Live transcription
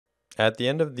At the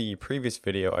end of the previous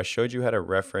video, I showed you how to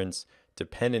reference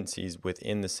dependencies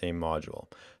within the same module.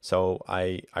 So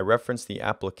I referenced the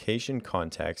application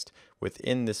context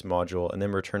within this module and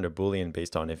then returned a Boolean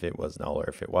based on if it was null or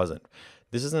if it wasn't.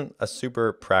 This isn't a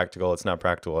super practical, it's not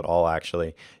practical at all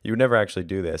actually. You would never actually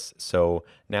do this. So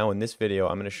now in this video,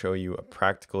 I'm going to show you a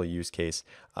practical use case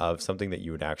of something that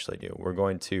you would actually do. We're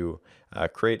going to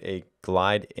create a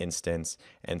glide instance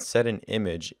and set an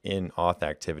image in auth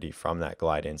activity from that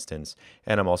glide instance.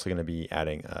 And I'm also going to be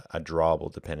adding a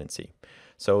drawable dependency.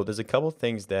 So there's a couple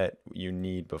things that you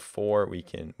need before we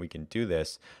can do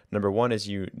this. Number one is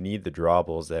you need the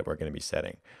drawables that we're going to be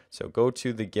setting. So go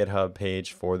to the GitHub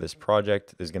page for this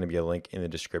project. There's going to be a link in the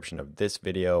description of this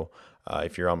video.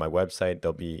 If you're on my website,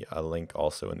 there'll be a link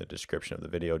also in the description of the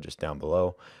video just down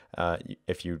below.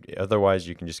 Otherwise,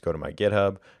 you can just go to my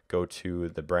GitHub, go to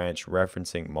the branch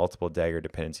referencing multiple Dagger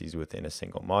dependencies within a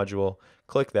single module,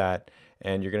 click that,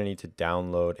 and you're going to need to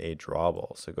download a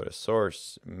drawable. So go to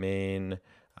source, main,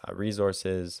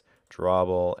 resources,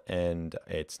 drawable, and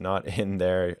it's not in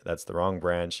there. That's the wrong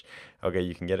branch. Okay,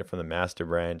 you can get it from the master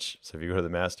branch. So if you go to the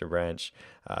master branch,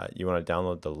 you want to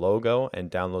download the logo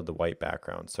and download the white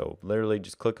background. So literally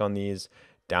just click on these,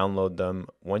 download them.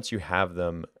 Once you have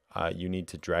them, you need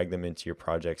to drag them into your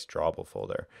project's drawable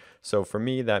folder. So for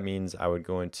me, that means I would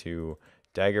go into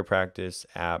Dagger practice,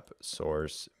 app,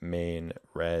 source, main,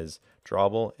 res,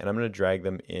 drawable, and I'm going to drag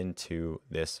them into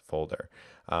this folder.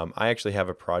 I actually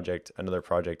have another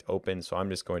project open, so I'm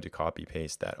just going to copy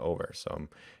paste that over. So I'm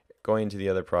going into the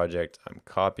other project, I'm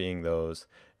copying those.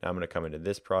 Now I'm going to come into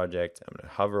this project, I'm going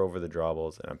to hover over the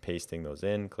drawables and I'm pasting those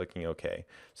in, clicking OK.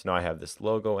 So now I have this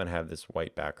logo and I have this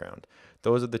white background.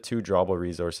 Those are the two drawable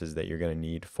resources that you're going to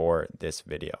need for this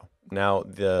video. Now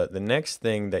the next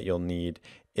thing that you'll need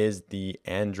is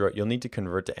you'll need to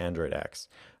convert to Android X.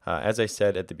 As I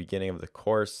said at the beginning of the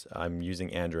course, I'm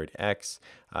using Android X.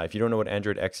 If you don't know what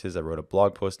Android X is, I wrote a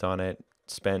blog post on it.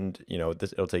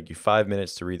 It'll take you 5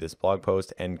 minutes to read this blog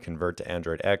post and convert to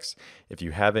Android X. If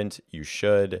you haven't, you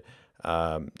should.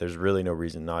 There's really no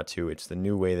reason not to. It's the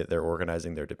new way that they're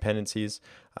organizing their dependencies.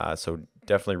 So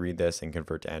definitely read this and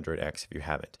convert to Android X if you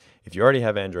haven't. If you already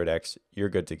have Android X, you're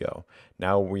good to go.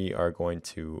 Now we are going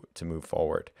to move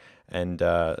forward. And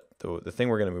the thing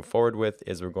we're going to move forward with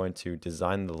is we're going to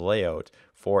design the layout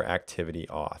for activity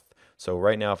auth. So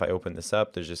right now, if I open this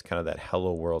up, there's just kind of that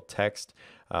hello world text.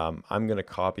 I'm going to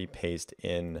copy paste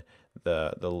in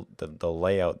the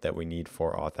layout that we need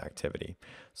for auth activity.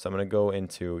 So I'm going to go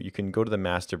into, you can go to the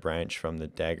master branch from the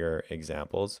Dagger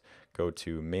examples, go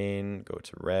to main, go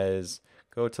to res,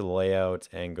 go to layout,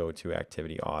 and go to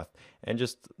activity auth, and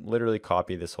just literally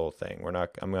copy this whole thing.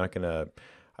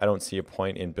 I don't see a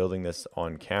point in building this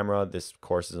on camera. This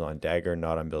course is on Dagger,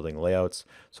 not on building layouts.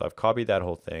 So I've copied that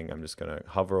whole thing. I'm just going to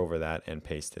hover over that and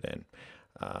paste it in.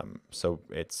 So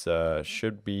it's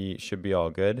should be all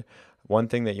good. One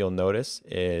thing that you'll notice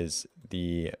is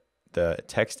the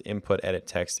text input edit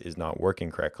text is not working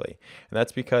correctly, and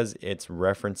that's because it's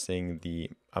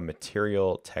referencing a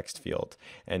material text field.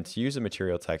 And to use a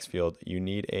material text field, you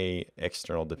need a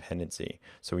external dependency.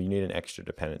 So you need an extra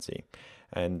dependency.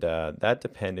 And that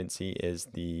dependency is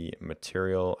the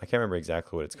material. I can't remember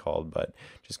exactly what it's called, but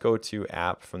just go to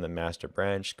app from the master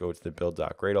branch, go to the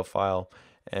build.gradle file,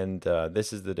 and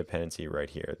this is the dependency right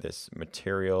here, this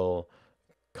material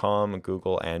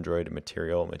Google Android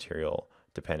material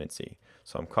dependency.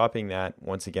 So I'm copying that.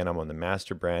 Once again, I'm on the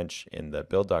master branch in the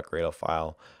build.gradle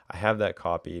file. I have that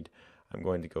copied. I'm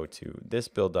going to go to this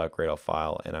build.gradle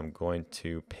file and I'm going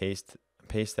to paste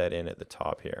that in at the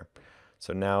top here.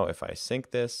 So now if I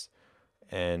sync this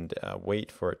and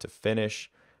wait for it to finish,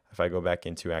 if I go back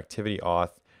into activity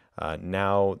auth,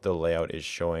 now the layout is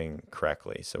showing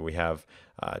correctly. So we have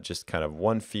just kind of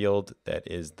one field that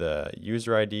is the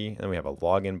user ID, and then we have a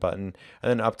login button, and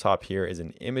then up top here is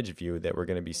an image view that we're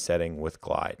going to be setting with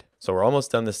Glide. So we're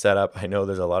almost done the setup. I know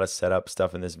there's a lot of setup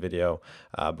stuff in this video,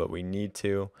 but we need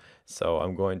to. So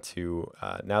I'm going to,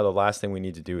 now the last thing we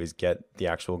need to do is get the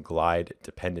actual Glide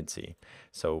dependency.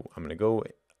 So I'm going to go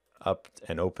up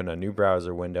and open a new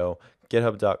browser window,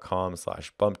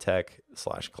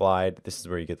 github.com/bumptech/glide. This is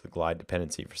where you get the glide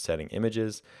dependency for setting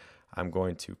images. I'm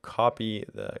going to copy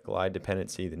the glide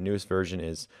dependency. The newest version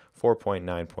is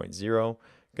 4.9.0. I'm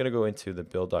going to go into the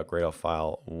build.gradle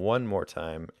file one more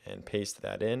time and paste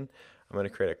that in. I'm going to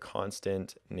create a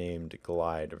constant named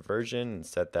glide version and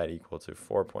set that equal to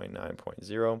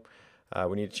 4.9.0.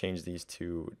 We need to change these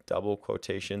to double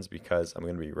quotations because I'm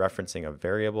going to be referencing a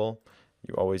variable.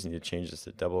 You always need to change this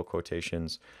to double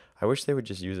quotations. I wish they would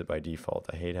just use it by default.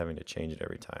 I hate having to change it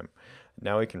every time.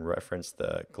 Now we can reference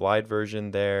the glide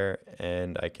version there,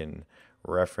 and I can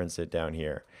reference it down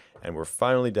here. And we're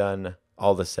finally done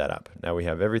all the setup. Now we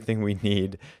have everything we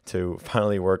need to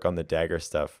finally work on the Dagger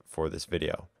stuff for this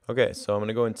video. Okay, so I'm going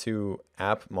to go into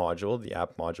app module, the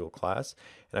app module class,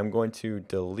 and I'm going to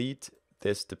delete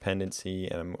this dependency,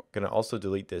 and I'm going to also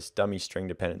delete this dummy string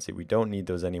dependency. We don't need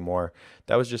those anymore.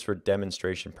 That was just for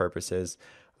demonstration purposes.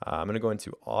 I'm going to go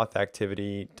into auth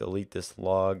activity, delete this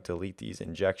log, delete these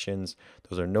injections.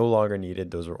 Those are no longer needed.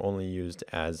 Those were only used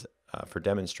as for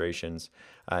demonstrations.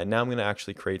 Now I'm going to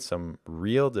actually create some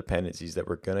real dependencies that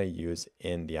we're going to use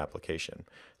in the application.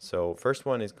 So first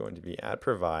one is going to be add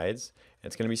provides, and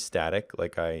it's going to be static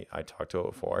like I talked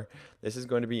about before. This is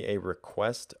going to be a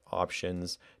request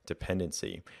options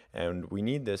dependency, and we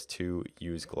need this to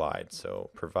use glide. So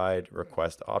provide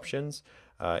request options.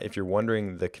 If you're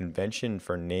wondering, the convention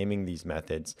for naming these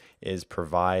methods is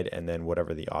provide and then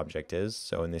whatever the object is.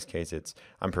 So in this case,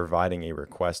 I'm providing a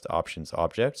request options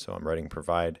object. So I'm writing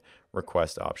provide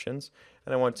request options,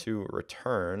 and I want to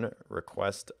return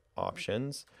request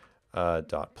options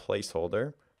dot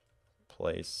placeholder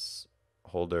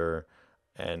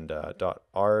and dot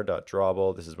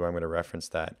r.drawable. This is where I'm going to reference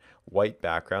that white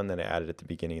background that I added at the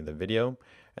beginning of the video.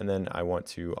 And then I want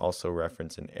to also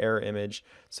reference an error image.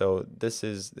 So this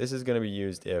is going to be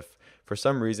used if for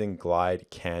some reason glide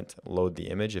can't load the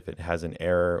image. If it has an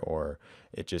error or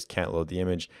it just can't load the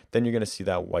image, then you're going to see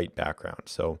that white background.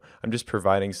 So I'm just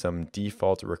providing some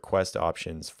default request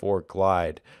options for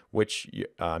glide, which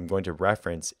I'm going to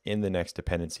reference in the next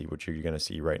dependency, which you're going to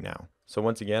see right now. So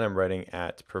once again, I'm writing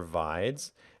at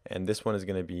provides, and this one is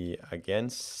going to be again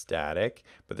static,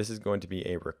 but this is going to be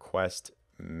a request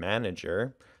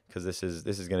manager, because this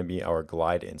is going to be our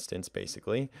glide instance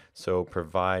basically. So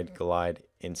provide glide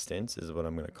instance is what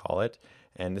I'm going to call it,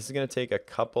 and this is going to take a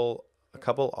couple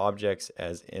objects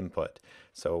as input.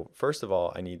 So first of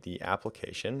all, I need the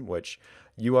application, which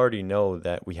you already know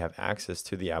that we have access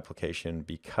to the application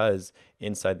because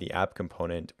inside the app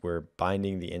component, we're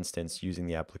binding the instance using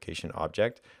the application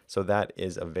object. So that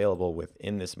is available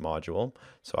within this module.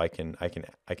 So I can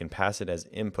pass it as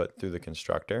input through the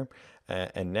constructor.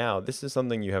 And now this is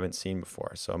something you haven't seen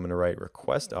before. So I'm going to write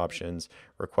request options.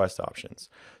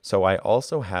 So I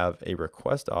also have a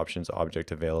request options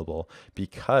object available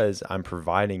because I'm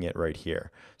providing it right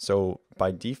here. So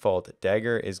by default,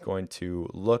 Dagger is going to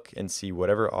look and see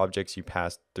whatever objects you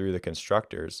pass through the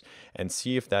constructors and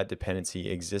see if that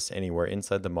dependency exists anywhere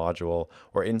inside the module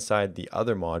or inside the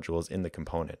other modules in the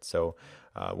component. So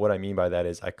what I mean by that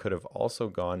is I could have also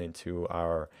gone into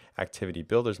our activity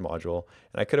builders module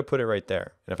and I could have put it right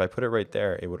there. And if I put it right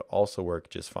there, it would also work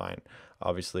just fine.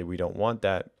 Obviously, we don't want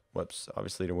that.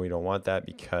 Obviously, we don't want that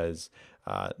because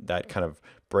that kind of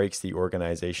breaks the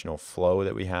organizational flow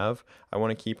that we have. I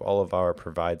want to keep all of our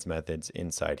provides methods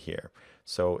inside here.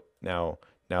 So now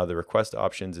the request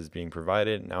options is being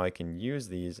provided. Now I can use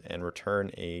these and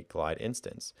return a glide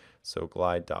instance. So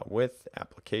glide.with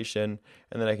application,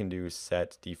 and then I can do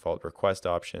set default request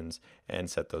options and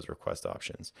set those request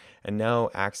options. And now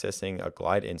accessing a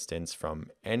glide instance from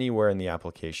anywhere in the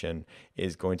application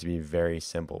is going to be very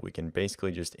simple. We can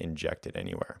basically just inject it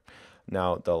anywhere.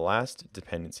 Now, the last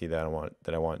dependency that I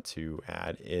want to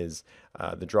add is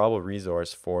the drawable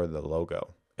resource for the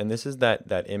logo. And this is the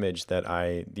other image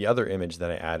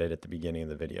that I added at the beginning of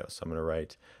the video. So I'm going to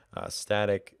write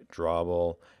static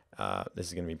drawable. This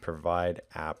is going to be provide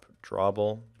app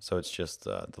drawable. So it's just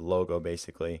the logo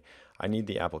basically. I need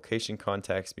the application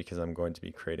context because I'm going to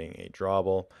be creating a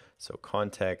drawable. So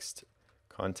context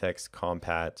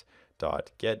compat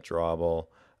dot get drawable.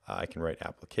 I can write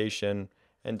application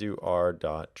and do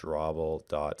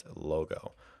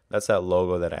r.drawable.logo. That's that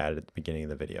logo that I added at the beginning of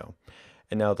the video.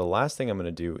 And now the last thing I'm going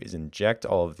to do is inject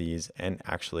all of these and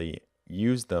actually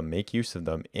make use of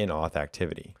them in auth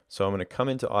activity. So I'm going to come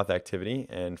into auth activity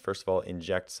and first of all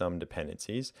inject some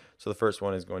dependencies. So the first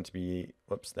one is going to be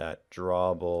that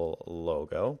drawable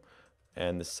logo.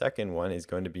 And the second one is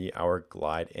going to be our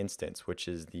glide instance, which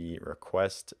is the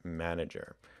request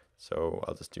manager. So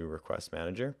I'll just do request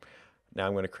manager. Now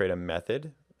I'm going to create a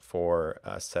method for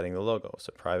setting the logo.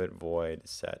 So private void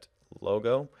set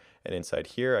logo, and inside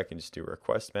here I can just do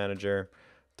request manager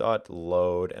dot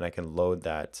load, and I can load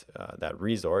that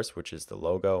resource, which is the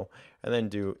logo, and then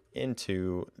do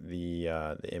into the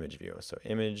image view. So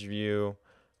image view,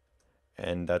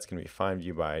 and that's going to be find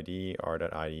view by ID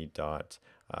r.id dot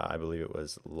I believe it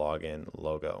was login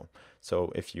logo.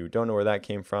 So if you don't know where that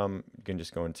came from, you can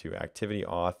just go into activity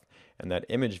auth, and that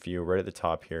image view right at the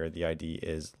top here, the ID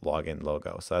is login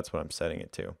logo. So that's what I'm setting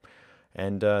it to.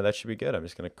 And that should be good. I'm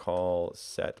just going to call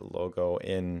set logo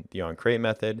in the onCreate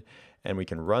method, and we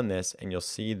can run this, and you'll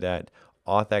see that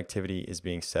auth activity is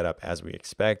being set up as we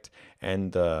expect,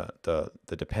 and the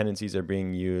dependencies are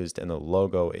being used, and the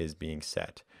logo is being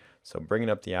set. So bringing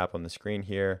up the app on the screen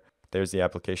here, there's the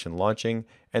application launching,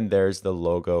 and there's the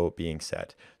logo being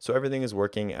set. So everything is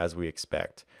working as we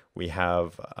expect. We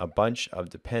have a bunch of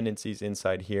dependencies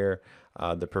inside here.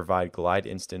 The provide glide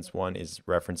instance one is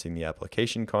referencing the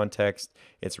application context.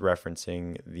 It's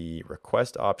referencing the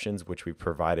request options, which we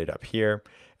provided up here.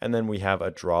 And then we have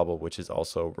a drawable, which is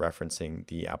also referencing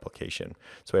the application.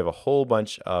 So we have a whole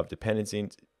bunch of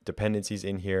dependencies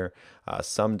in here.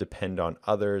 Some depend on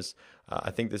others.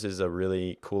 I think this is a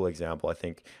really cool example. I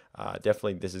think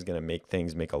definitely this is going to make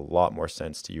things make a lot more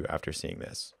sense to you after seeing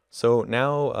this. So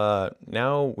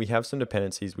now we have some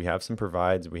dependencies, we have some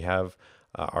provides, we have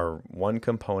our one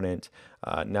component.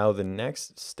 Now the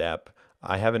next step,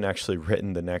 I haven't actually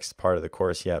written the next part of the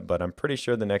course yet, but I'm pretty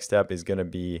sure the next step is going to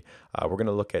be, we're going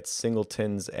to look at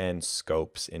singletons and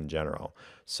scopes in general.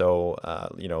 So,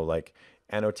 like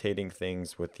annotating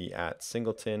things with the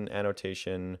 @singleton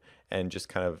annotation, and just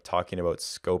kind of talking about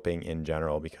scoping in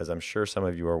general, because I'm sure some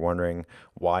of you are wondering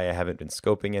why I haven't been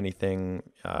scoping anything.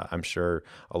 I'm sure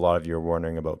a lot of you are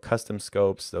wondering about custom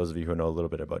scopes. Those of you who know a little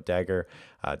bit about Dagger,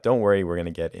 don't worry, we're going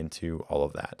to get into all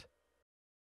of that.